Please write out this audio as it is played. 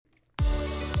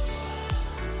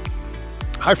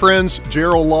Hi friends,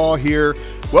 Gerald Law here.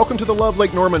 Welcome to the Love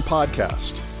Lake Norman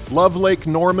podcast. Love Lake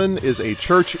Norman is a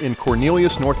church in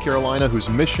Cornelius, North Carolina, whose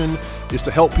mission is to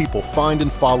help people find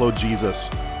and follow Jesus.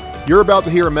 You're about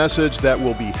to hear a message that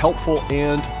will be helpful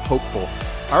and hopeful.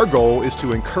 Our goal is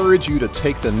to encourage you to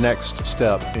take the next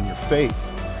step in your faith.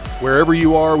 Wherever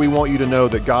you are, we want you to know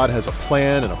that God has a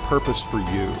plan and a purpose for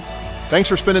you. Thanks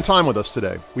for spending time with us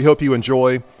today. We hope you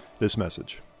enjoy this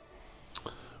message.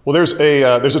 Well, there's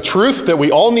a truth that we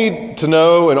all need to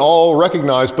know and all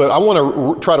recognize, but I want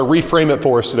to try to reframe it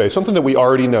for us today, something that we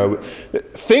already know.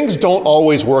 Things don't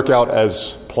always work out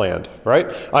as planned, right?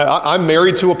 I'm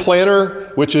married to a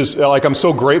planner, which is I'm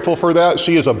so grateful for that.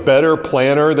 She is a better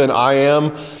planner than I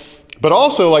am. But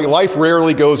also, life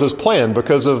rarely goes as planned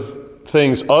because of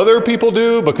things other people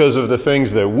do, because of the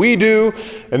things that we do.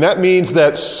 And that means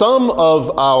that some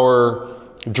of our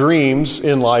dreams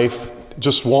in life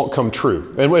just won't come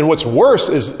true. And what's worse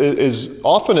is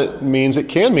often it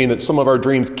can mean that some of our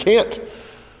dreams can't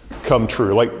come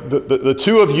true. Like the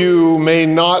two of you may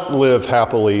not live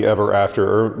happily ever after,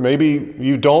 or maybe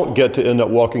you don't get to end up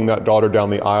walking that daughter down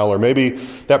the aisle, or maybe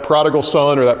that prodigal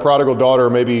son or that prodigal daughter,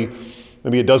 maybe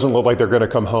it doesn't look like they're going to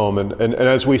come home. And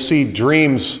as we see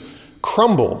dreams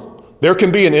crumble, there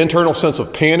can be an internal sense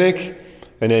of panic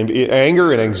and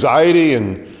anger and anxiety,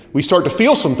 and we start to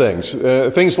feel some things,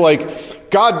 things like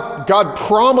God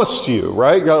promised you,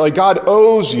 right? Like God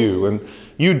owes you, and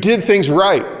you did things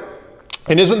right.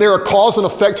 And isn't there a cause and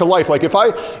effect to life? Like if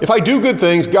I do good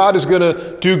things, God is going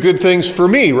to do good things for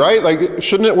me, right? Like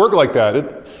shouldn't it work like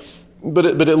that? But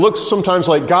it looks sometimes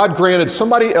like God granted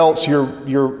somebody else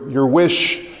your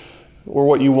wish or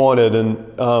what you wanted. And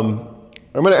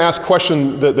I'm going to ask a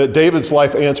question that David's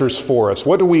life answers for us.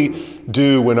 What do we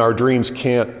do when our dreams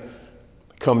can't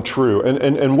come true?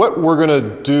 And what we're going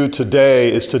to do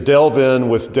today is to delve in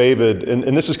with David,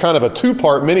 and this is kind of a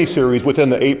two-part mini-series within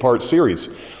the 8-part series.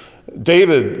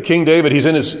 King David,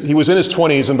 he was in his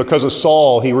 20s, and because of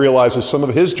Saul, he realizes some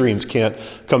of his dreams can't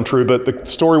come true. But the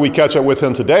story we catch up with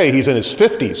him today, he's in his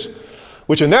 50s,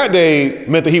 which in that day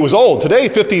meant that he was old. Today,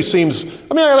 50 seems,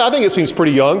 I think it seems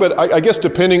pretty young, but I guess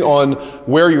depending on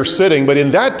where you're sitting. But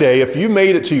in that day, if you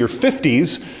made it to your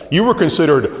 50s, you were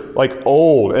considered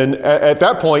old. And at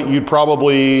that point, you'd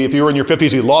probably, if you were in your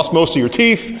 50s, you lost most of your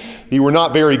teeth, you were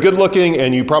not very good looking,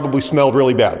 and you probably smelled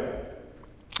really bad.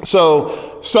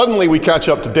 So suddenly we catch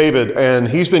up to David, and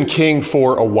he's been king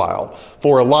for a while,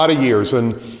 for a lot of years.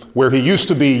 And where he used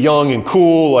to be young and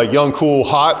cool, young, cool,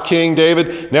 hot King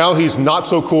David, now he's not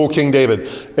so cool King David.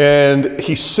 And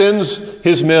he sends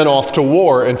his men off to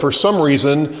war, and for some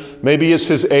reason, maybe it's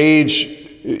his age,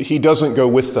 he doesn't go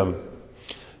with them.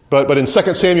 But in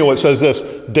 2 Samuel it says this: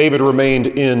 David remained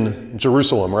in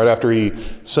Jerusalem right after he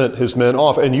sent his men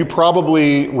off. And you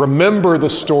probably remember the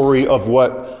story of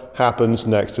what happens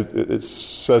next. It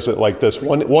says it like this.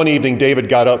 One evening, David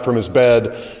got up from his bed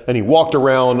and he walked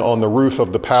around on the roof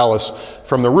of the palace.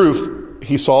 From the roof,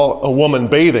 he saw a woman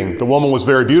bathing. The woman was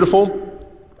very beautiful,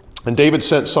 and David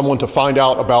sent someone to find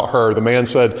out about her. The man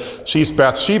said, "She's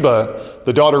Bathsheba,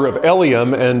 the daughter of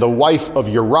Eliam and the wife of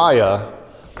Uriah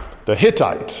the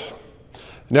Hittite."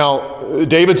 Now,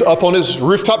 David's up on his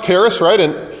rooftop terrace, right?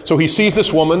 And so he sees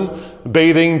this woman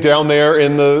bathing down there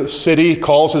in the city,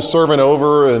 calls his servant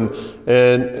over,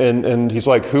 and he's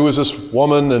like, "Who is this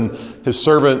woman?" And his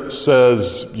servant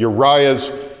says,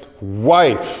 "Uriah's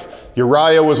wife."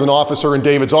 Uriah was an officer in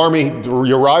David's army.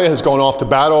 Uriah has gone off to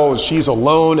battle. She's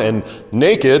alone and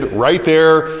naked right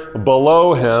there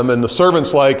below him. And the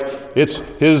servant's like, it's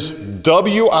his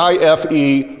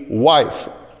W-I-F-E wife.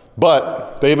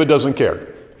 But David doesn't care.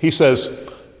 He says,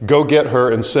 "Go get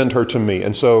her and send her to me."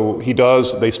 And so he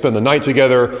does. They spend the night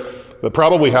together. That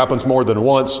probably happens more than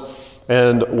once.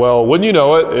 And well, wouldn't you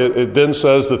know it, it then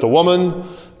says that the woman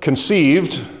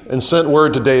conceived and sent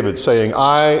word to David saying,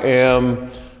 "I am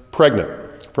pregnant,"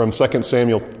 from 2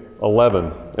 Samuel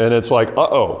 11. And it's like,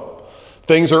 uh-oh,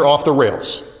 things are off the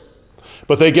rails.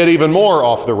 But they get even more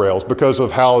off the rails because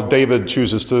of how David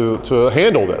chooses to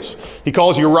handle this. He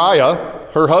calls Uriah,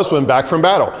 her husband, back from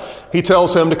battle. He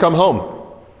tells him to come home.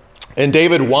 And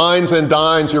David wines and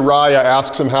dines Uriah,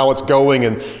 asks him how it's going,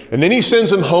 and then he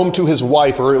sends him home to his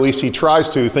wife, or at least he tries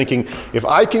to, thinking, if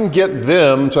I can get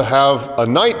them to have a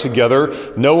night together,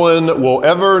 no one will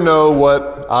ever know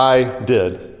what I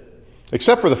did.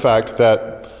 Except for the fact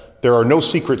that there are no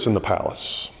secrets in the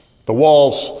palace. The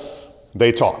walls,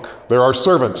 they talk. There are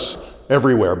servants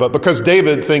everywhere. But because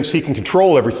David thinks he can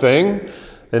control everything,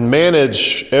 and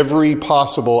manage every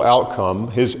possible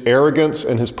outcome, his arrogance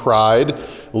and his pride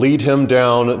lead him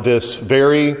down this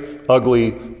very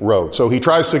ugly road. So he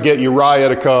tries to get Uriah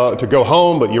to go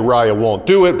home, but Uriah won't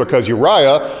do it because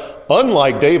Uriah,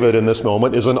 unlike David in this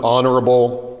moment, is an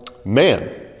honorable man.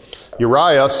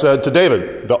 Uriah said to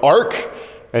David, "The ark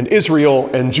and Israel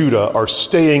and Judah are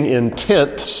staying in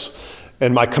tents,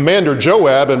 and my commander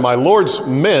Joab and my Lord's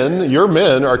men, your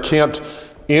men, are camped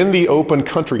in the open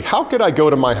country. How could I go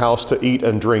to my house to eat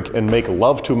and drink and make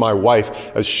love to my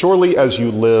wife? As surely as you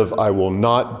live, I will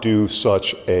not do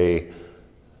such a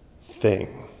thing."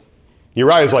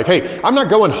 Uriah is like, "Hey, I'm not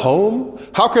going home.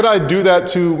 How could I do that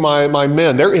to my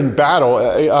men? They're in battle.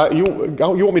 You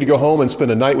want me to go home and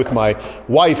spend a night with my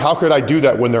wife? How could I do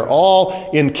that when they're all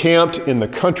encamped in the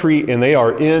country and they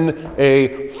are in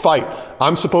a fight?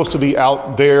 I'm supposed to be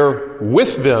out there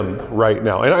with them right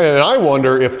now." And I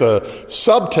wonder if the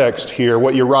subtext here,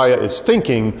 what Uriah is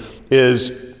thinking,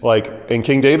 is like, "And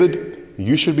King David,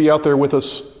 you should be out there with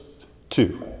us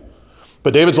too."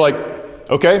 But David's like,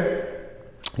 "Okay,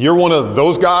 you're one of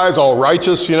those guys, all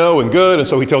righteous, and good." And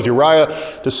so he tells Uriah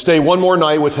to stay one more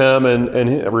night with him, and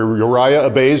Uriah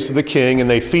obeys the king, and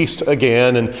they feast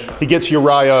again, and he gets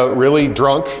Uriah really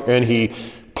drunk, and he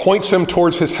points him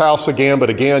towards his house again, but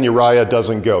again, Uriah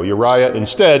doesn't go. Uriah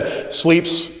instead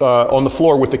sleeps on the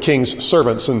floor with the king's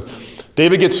servants, and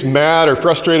David gets mad or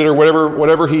frustrated or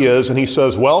whatever he is, and he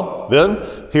says, "Well, then,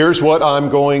 here's what I'm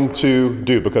going to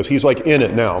do," because he's like in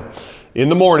it now. In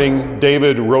the morning,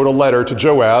 David wrote a letter to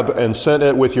Joab and sent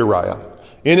it with Uriah.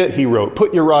 In it, he wrote,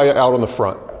 "Put Uriah out on the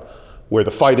front, where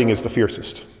the fighting is the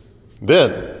fiercest.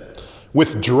 Then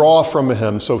withdraw from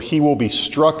him, so he will be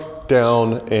struck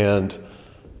down and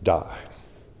die."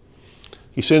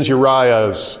 He sends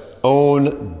Uriah's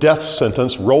own death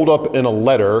sentence rolled up in a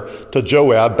letter to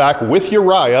Joab back with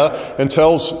Uriah and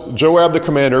tells Joab the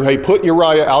commander, "Hey, put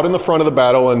Uriah out in the front of the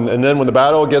battle, and then when the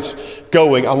battle gets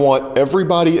going, I want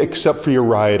everybody except for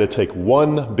Uriah to take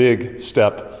one big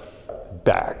step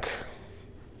back."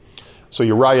 So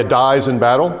Uriah dies in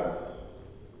battle,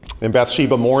 and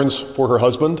Bathsheba mourns for her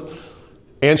husband,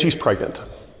 and she's pregnant.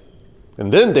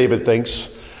 And then David thinks,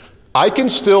 "I can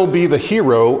still be the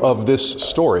hero of this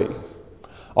story.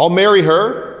 I'll marry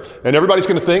her, and everybody's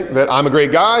going to think that I'm a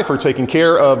great guy for taking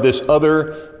care of this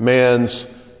other man's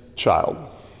child."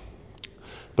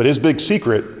 But his big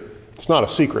secret, it's not a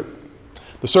secret.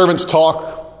 The servants talk,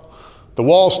 the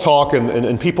walls talk,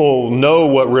 and people know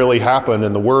what really happened,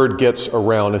 and the word gets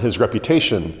around, and his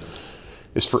reputation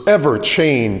is forever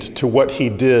chained to what he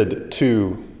did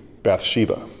to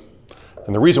Bathsheba.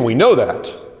 And the reason we know that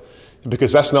is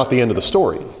because that's not the end of the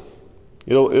story.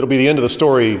 It'll be the end of the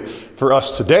story for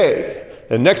us today.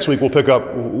 And next week we'll pick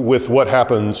up with what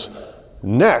happens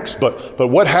next. But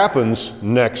what happens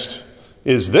next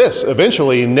is this.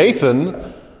 Eventually Nathan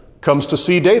comes to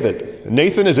see David.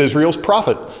 Nathan is Israel's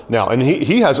prophet now, and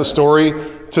he has a story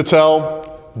to tell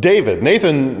David.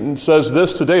 Nathan says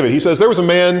this to David. He says, "There was a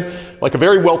man, like a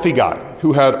very wealthy guy,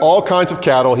 who had all kinds of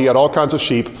cattle. He had all kinds of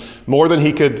sheep, more than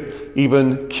he could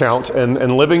even count.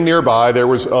 And living nearby, there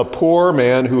was a poor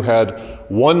man who had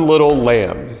one little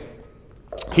lamb.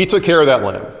 He took care of that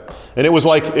lamb. And it was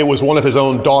like it was one of his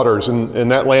own daughters.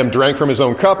 And that lamb drank from his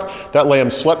own cup. That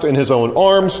lamb slept in his own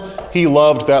arms. He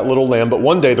loved that little lamb. But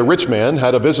one day the rich man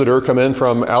had a visitor come in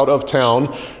from out of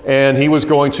town, and he was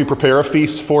going to prepare a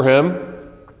feast for him.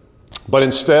 But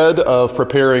instead of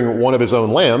preparing one of his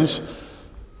own lambs,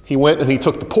 he went and he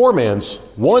took the poor man's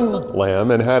one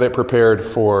lamb and had it prepared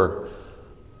for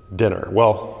dinner."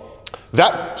 Well,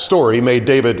 that story made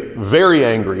David very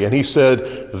angry, and he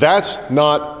said, "That's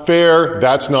not fair,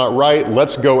 that's not right,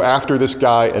 let's go after this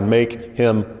guy and make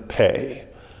him pay."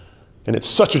 And it's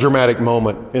such a dramatic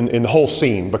moment in the whole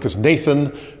scene, because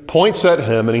Nathan points at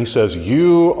him and he says,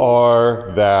 "You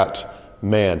are that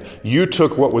man. You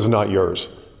took what was not yours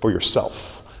for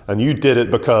yourself, and you did it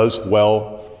because,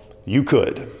 well, you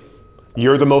could.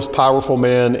 You're the most powerful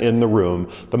man in the room,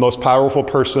 the most powerful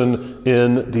person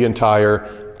in the entire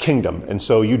kingdom, and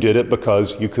so you did it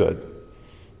because you could."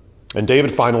 And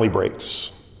David finally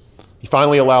breaks. He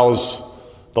finally allows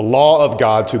the law of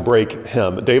God to break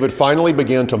him. David finally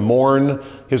began to mourn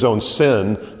his own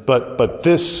sin, but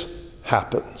this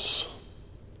happens.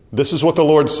 "This is what the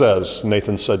Lord says,"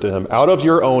 Nathan said to him, "Out of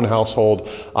your own household,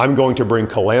 I'm going to bring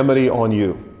calamity on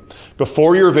you.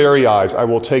 Before your very eyes, I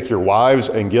will take your wives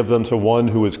and give them to one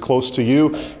who is close to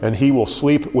you, and he will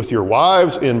sleep with your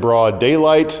wives in broad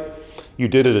daylight. You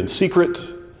did it in secret,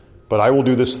 but I will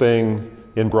do this thing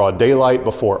in broad daylight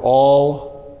before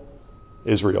all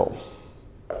Israel."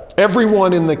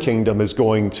 Everyone in the kingdom is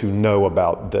going to know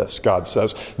about this, God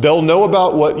says. They'll know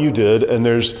about what you did, and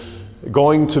there's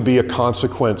going to be a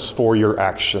consequence for your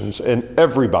actions, and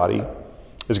everybody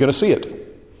is going to see it.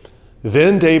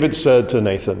 Then David said to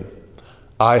Nathan,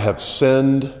 I have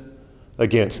sinned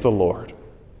against the Lord.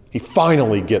 He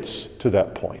finally gets to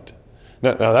that point.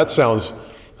 Now that sounds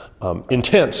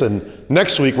intense, and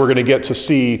next week we're going to get to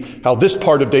see how this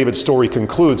part of David's story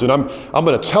concludes. And I'm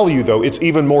going to tell you, though, it's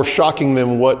even more shocking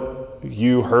than what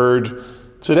you heard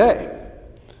today.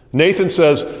 Nathan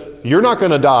says, you're not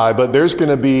going to die, but there's going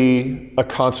to be a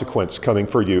consequence coming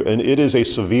for you, and it is a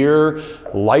severe,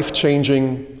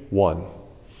 life-changing one.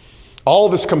 All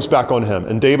of this comes back on him,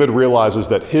 and David realizes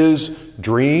that his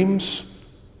dreams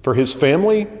for his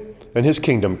family and his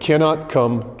kingdom cannot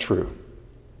come true.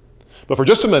 But for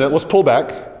just a minute, let's pull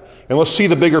back and let's see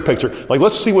the bigger picture.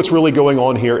 Let's see what's really going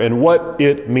on here and what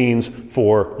it means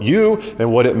for you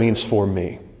and what it means for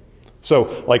me. So,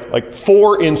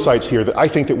 four insights here that I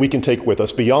think that we can take with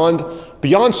us beyond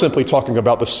simply talking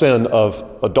about the sin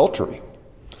of adultery.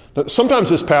 Now, sometimes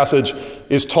this passage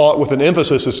is taught with an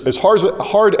emphasis, as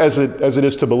hard as it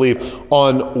is to believe,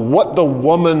 on what the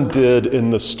woman did in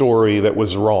the story that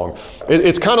was wrong.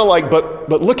 It's kind of like, but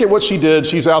look at what she did.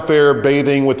 She's out there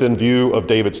bathing within view of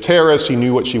David's terrace. She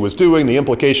knew what she was doing. The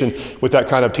implication with that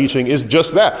kind of teaching is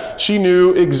just that. She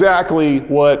knew exactly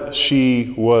what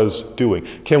she was doing.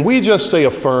 Can we just say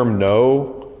a firm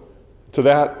no to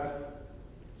that?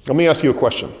 Let me ask you a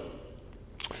question.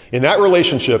 In that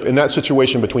relationship, in that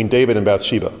situation between David and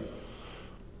Bathsheba,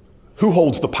 who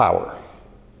holds the power?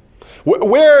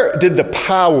 Where did the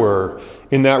power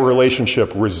in that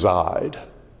relationship reside?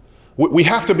 We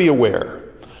have to be aware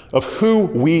of who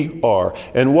we are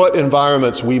and what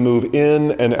environments we move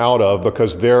in and out of,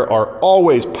 because there are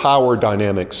always power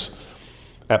dynamics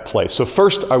at play. So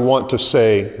first, I want to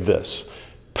say this.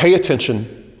 Pay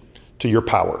attention to your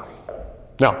power.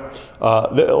 Now,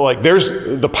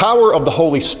 there's the power of the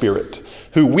Holy Spirit,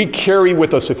 who we carry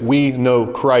with us if we know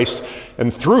Christ,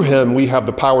 and through him we have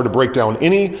the power to break down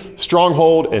any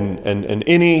stronghold and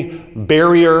any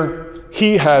barrier.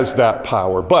 He has that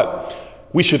power. But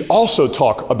we should also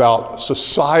talk about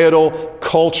societal,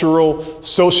 cultural,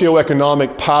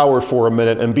 socioeconomic power for a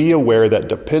minute and be aware that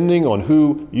depending on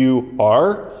who you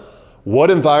are,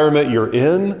 what environment you're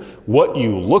in, what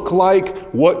you look like,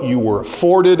 what you were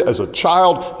afforded as a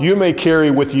child, you may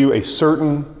carry with you a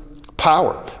certain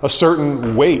power, a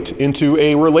certain weight into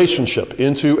a relationship,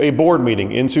 into a board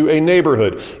meeting, into a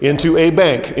neighborhood, into a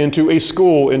bank, into a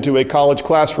school, into a college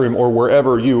classroom, or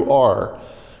wherever you are.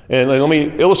 And let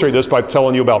me illustrate this by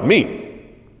telling you about me.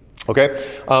 Okay?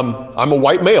 I'm a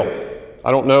white male. I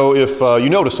don't know if you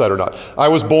noticed that or not. I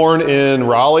was born in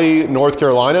Raleigh, North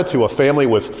Carolina, to a family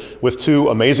with two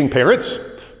amazing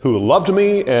parents who loved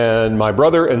me and my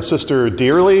brother and sister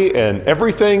dearly, and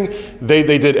everything.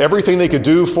 They did everything they could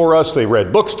do for us. They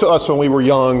read books to us when we were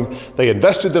young. They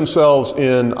invested themselves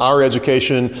in our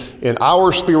education, in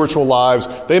our spiritual lives.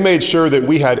 They made sure that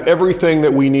we had everything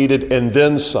that we needed and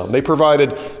then some. They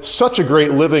provided such a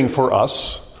great living for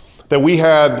us that we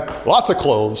had lots of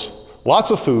clothes, lots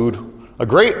of food, a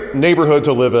great neighborhood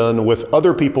to live in with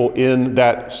other people in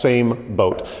that same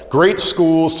boat. Great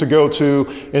schools to go to,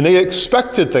 and they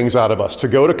expected things out of us, to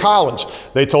go to college.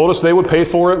 They told us they would pay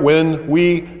for it when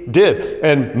we did.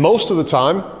 And most of the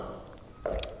time,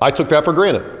 I took that for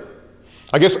granted.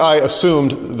 I guess I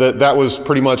assumed that that was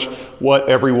pretty much what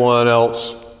everyone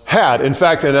else had. In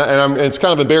fact, and it's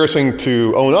kind of embarrassing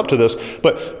to own up to this,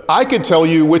 but I could tell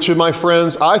you which of my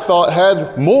friends I thought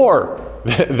had more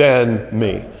than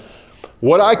me.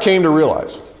 What I came to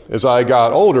realize as I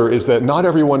got older is that not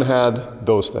everyone had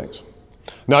those things.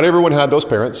 Not everyone had those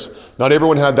parents. Not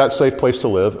everyone had that safe place to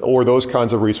live or those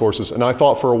kinds of resources. And I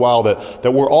thought for a while that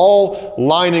we're all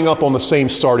lining up on the same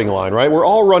starting line, right? We're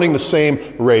all running the same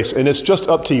race, and it's just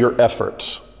up to your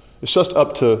effort. It's just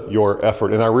up to your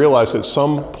effort. And I realized at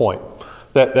some point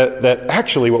that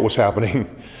actually what was happening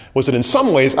was that in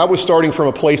some ways I was starting from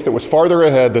a place that was farther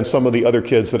ahead than some of the other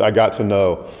kids that I got to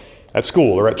know at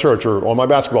school or at church or on my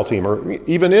basketball team or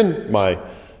even in my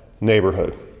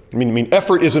neighborhood. I mean,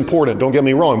 effort is important, don't get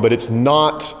me wrong, but it's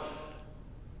not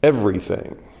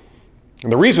everything.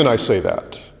 And the reason I say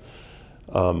that,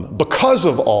 because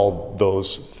of all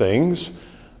those things,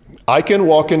 I can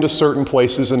walk into certain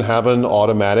places and have an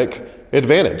automatic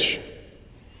advantage.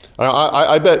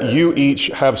 I bet you each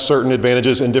have certain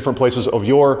advantages in different places of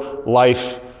your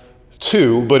life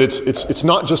too, but it's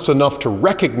not just enough to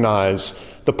recognize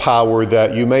the power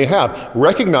that you may have.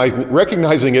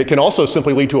 Recognizing it can also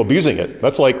simply lead to abusing it.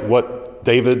 That's like what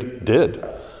David did.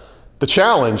 The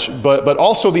challenge, but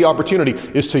also the opportunity,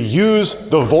 is to use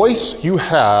the voice you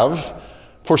have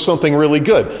for something really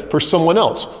good, for someone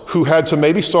else who had to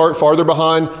maybe start farther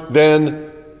behind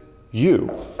than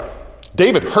you.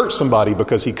 David hurt somebody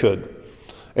because he could.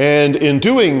 And in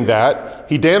doing that,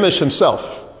 he damaged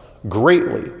himself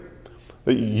greatly.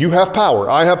 You have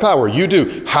power. I have power. You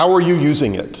do. How are you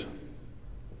using it?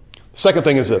 Second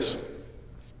thing is this.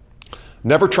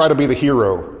 Never try to be the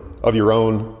hero of your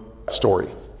own story.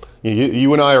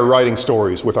 You and I are writing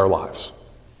stories with our lives.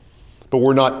 But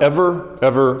we're not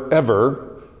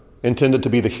ever intended to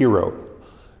be the hero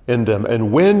in them.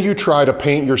 And when you try to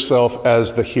paint yourself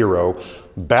as the hero,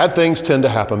 bad things tend to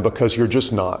happen because you're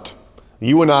just not.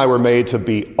 You and I were made to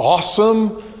be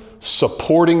awesome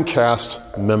supporting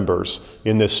cast members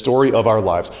in this story of our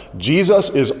lives.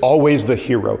 Jesus is always the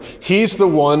hero. He's the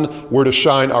one we're to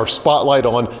shine our spotlight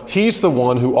on. He's the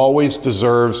one who always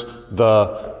deserves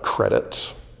the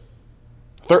credit.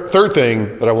 Third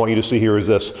thing that I want you to see here is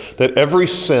this, that every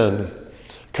sin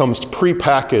comes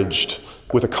prepackaged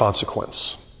with a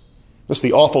consequence. That's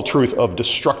the awful truth of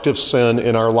destructive sin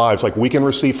in our lives. Like, we can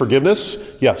receive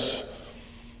forgiveness, yes,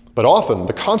 but often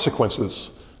the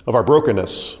consequences of our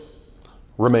brokenness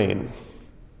remain.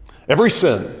 Every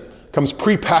sin comes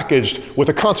prepackaged with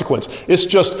a consequence. It's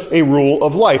just a rule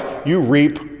of life. You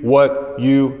reap what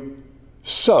you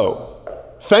sow.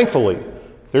 Thankfully,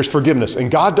 there's forgiveness,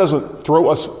 and God doesn't throw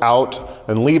us out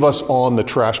and leave us on the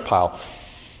trash pile,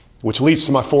 which leads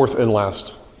to my fourth and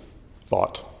last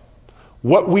thought.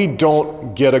 What we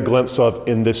don't get a glimpse of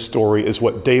in this story is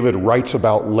what David writes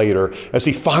about later. As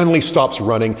he finally stops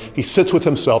running, he sits with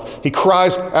himself, he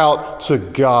cries out to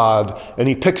God, and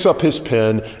he picks up his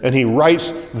pen and he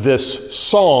writes this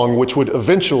song, which would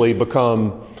eventually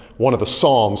become one of the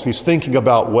Psalms. He's thinking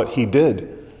about what he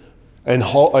did and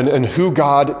who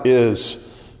God is.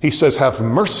 He says, "Have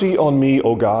mercy on me,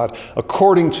 O God,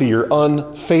 according to your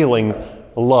unfailing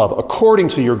love, according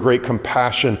to your great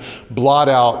compassion, blot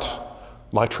out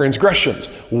my transgressions,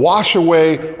 wash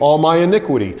away all my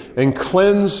iniquity, and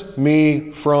cleanse me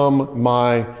from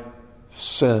my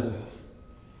sin."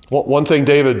 One thing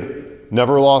David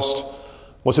never lost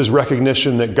was his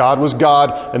recognition that God was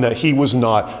God and that he was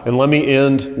not. And let me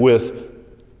end with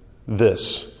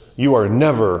this. You are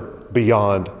never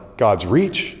beyond God's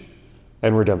reach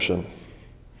and redemption.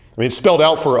 I mean, it's spelled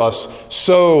out for us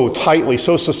so tightly,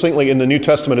 so succinctly in the New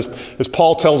Testament as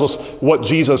Paul tells us what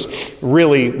Jesus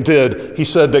really did. He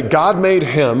said that God made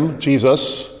him,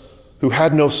 Jesus, who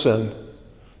had no sin,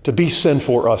 to be sin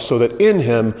for us, so that in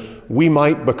him we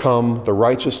might become the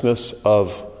righteousness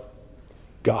of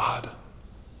God.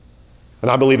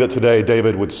 And I believe that today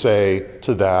David would say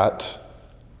to that,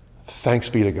 thanks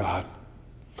be to God,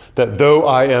 that though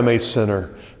I am a sinner,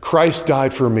 Christ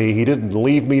died for me. He didn't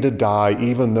leave me to die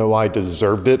even though I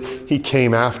deserved it. He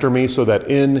came after me so that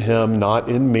in him, not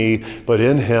in me, but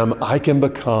in him, I can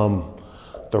become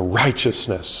the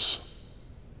righteousness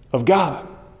of God.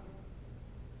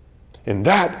 And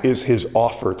that is his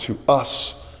offer to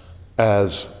us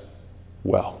as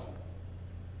well.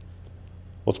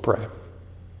 Let's pray.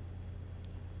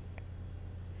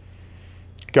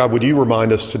 God, would you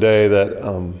remind us today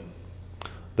that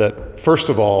first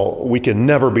of all, we can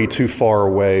never be too far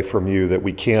away from you, that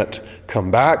we can't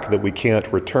come back, that we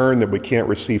can't return, that we can't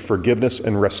receive forgiveness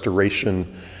and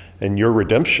restoration and your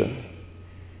redemption.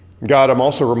 God, I'm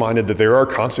also reminded that there are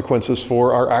consequences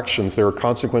for our actions. There are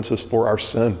consequences for our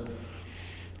sin.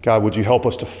 God, would you help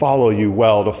us to follow you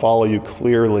well, to follow you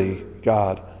clearly,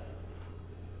 God,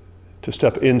 to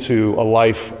step into a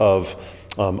life of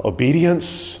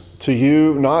obedience to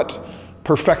you, not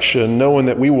perfection, knowing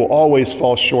that we will always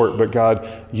fall short, but God,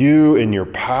 you in your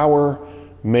power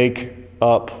make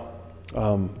up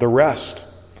the rest,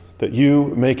 that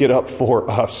you make it up for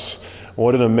us.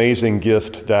 What an amazing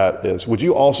gift that is. Would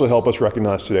you also help us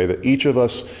recognize today that each of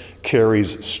us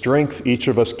carries strength, each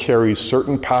of us carries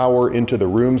certain power into the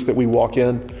rooms that we walk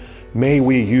in. May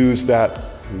we use that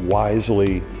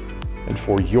wisely and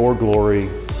for your glory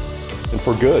and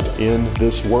for good in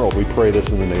this world. We pray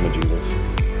this in the name of Jesus.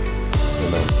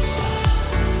 Amen.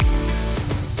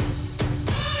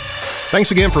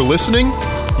 Thanks again for listening.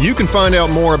 You can find out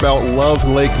more about Love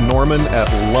Lake Norman at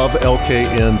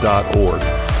lovelkn.org.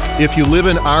 If you live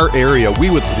in our area, we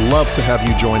would love to have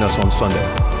you join us on Sunday.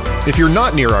 If you're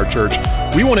not near our church,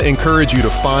 we want to encourage you to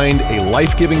find a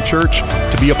life-giving church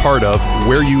to be a part of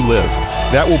where you live.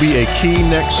 That will be a key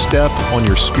next step on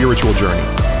your spiritual journey.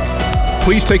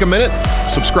 Please take a minute,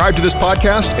 subscribe to this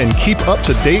podcast, and keep up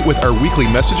to date with our weekly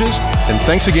messages. And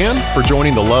thanks again for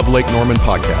joining the Love Lake Norman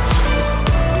podcast.